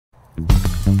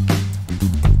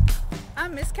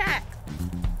I'm Miss Cat.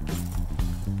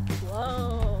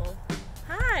 Whoa.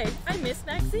 Hi, I'm Miss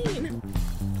Maxine.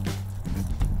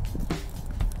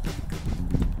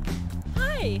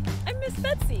 Hi, I'm Miss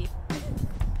Betsy.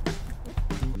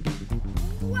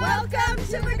 Welcome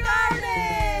to the garden!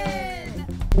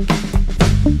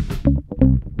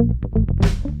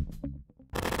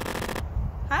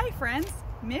 Hi friends,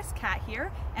 Miss Cat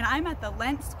here, and I'm at the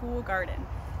Lent School Garden.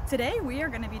 Today we are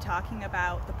going to be talking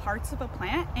about the parts of a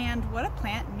plant and what a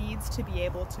plant needs to be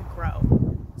able to grow.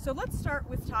 So let's start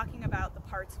with talking about the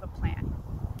parts of a plant.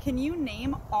 Can you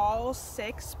name all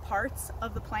 6 parts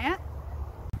of the plant?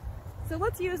 So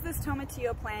let's use this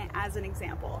tomatillo plant as an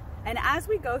example. And as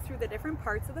we go through the different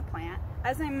parts of the plant,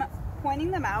 as I'm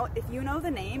pointing them out, if you know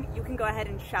the name, you can go ahead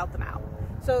and shout them out.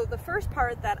 So the first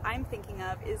part that I'm thinking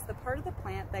of is the part of the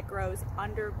plant that grows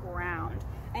underground.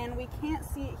 And we can't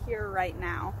see it here right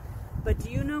now, but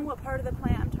do you know what part of the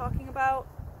plant I'm talking about?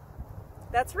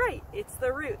 That's right, it's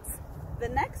the roots. The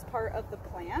next part of the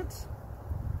plant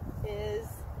is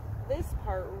this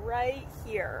part right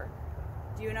here.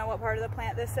 Do you know what part of the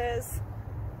plant this is?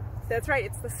 That's right,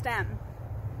 it's the stem.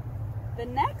 The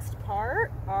next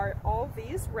part are all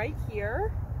these right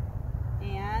here.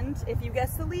 And if you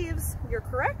guess the leaves, you're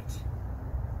correct.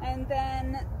 And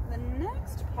then the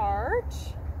next part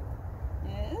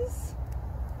is,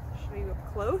 I'll show you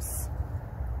up close,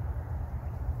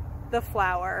 the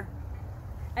flower.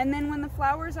 And then when the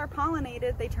flowers are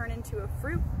pollinated, they turn into a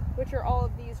fruit, which are all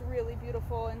of these really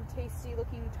beautiful and tasty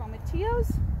looking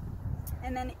tomatillos.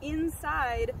 And then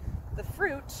inside the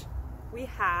fruit, we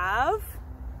have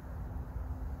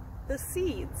the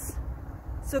seeds.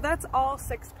 So that's all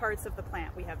 6 parts of the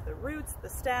plant. We have the roots, the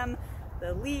stem,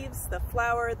 the leaves, the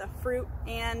flower, the fruit,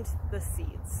 and the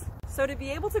seeds. So to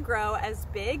be able to grow as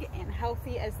big and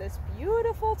healthy as this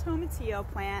beautiful tomatillo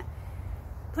plant,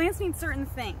 plants need certain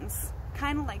things,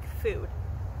 kind of like food.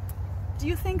 Do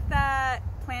you think that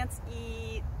plants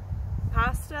eat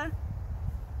pasta?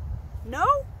 No?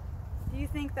 Do you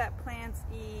think that plants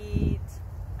eat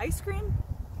ice cream?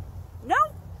 No?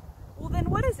 Well, then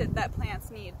what is it that plants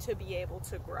need to be able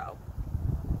to grow?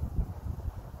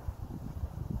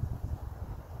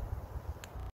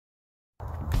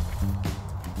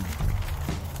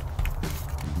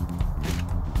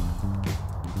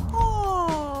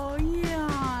 Oh,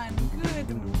 Jan,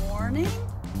 good morning.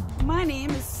 My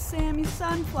name is Sammy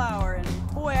Sunflower,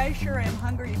 and boy, I sure am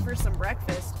hungry for some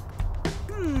breakfast.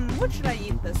 What should I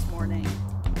eat this morning?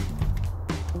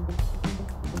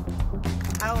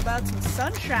 How about some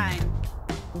sunshine?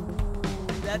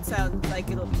 Ooh, that sounds like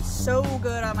it'll be so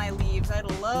good on my leaves. I'd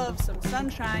love some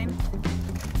sunshine.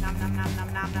 Nom nom nom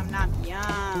nom nom nom nom.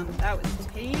 Yum. That was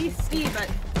tasty, but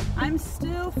I'm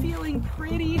still feeling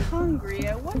pretty hungry.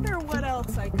 I wonder what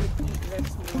else I could eat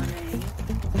this morning.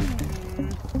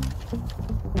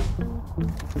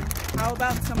 How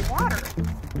about some water?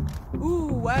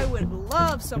 Ooh, I would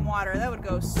love some water. That would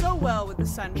go so well with the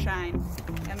sunshine.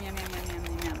 Yum, yum, yum, yum, yum,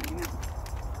 yum, yum, yum.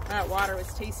 That water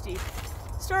was tasty.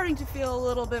 Starting to feel a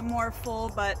little bit more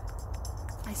full, but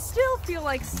I still feel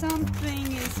like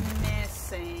something is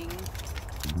missing.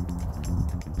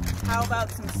 How about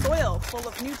some soil full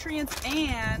of nutrients,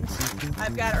 and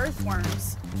I've got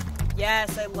earthworms.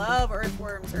 Yes, I love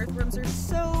earthworms. Earthworms are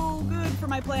so good for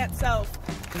my plant self.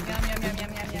 Yum, yum, yum,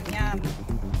 yum, yum, yum, yum.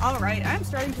 All right, I'm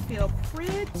starting to feel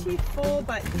pretty full,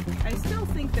 but I still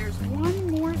think there's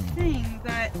one more thing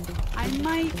that I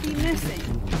might be missing.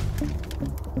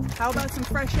 How about some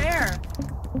fresh air?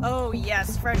 Oh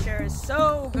yes, fresh air is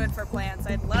so good for plants.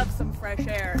 I'd love some fresh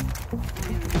air.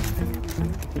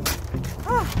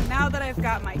 Oh, now that I've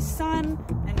got my sun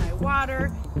and my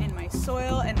water and my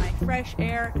soil and my fresh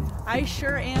air, I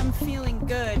sure am feeling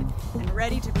good and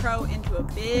ready to grow into a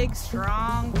big,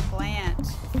 strong plant.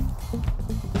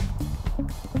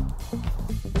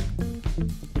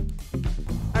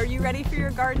 Are you ready for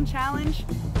your garden challenge?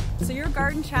 So your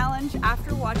garden challenge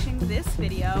after watching this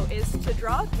video is to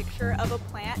draw a picture of a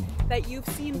plant that you've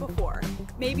seen before.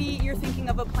 Maybe you're thinking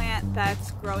of a plant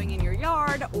that's growing in your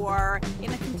yard or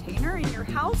in a container in your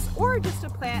house, or just a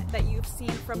plant that you've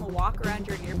seen from a walk around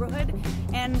your neighborhood,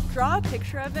 and draw a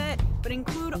picture of it, but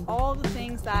include all the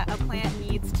things that a plant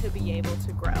needs to be able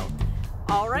to grow.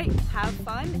 All right, have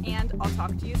fun, and I'll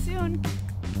talk to you soon.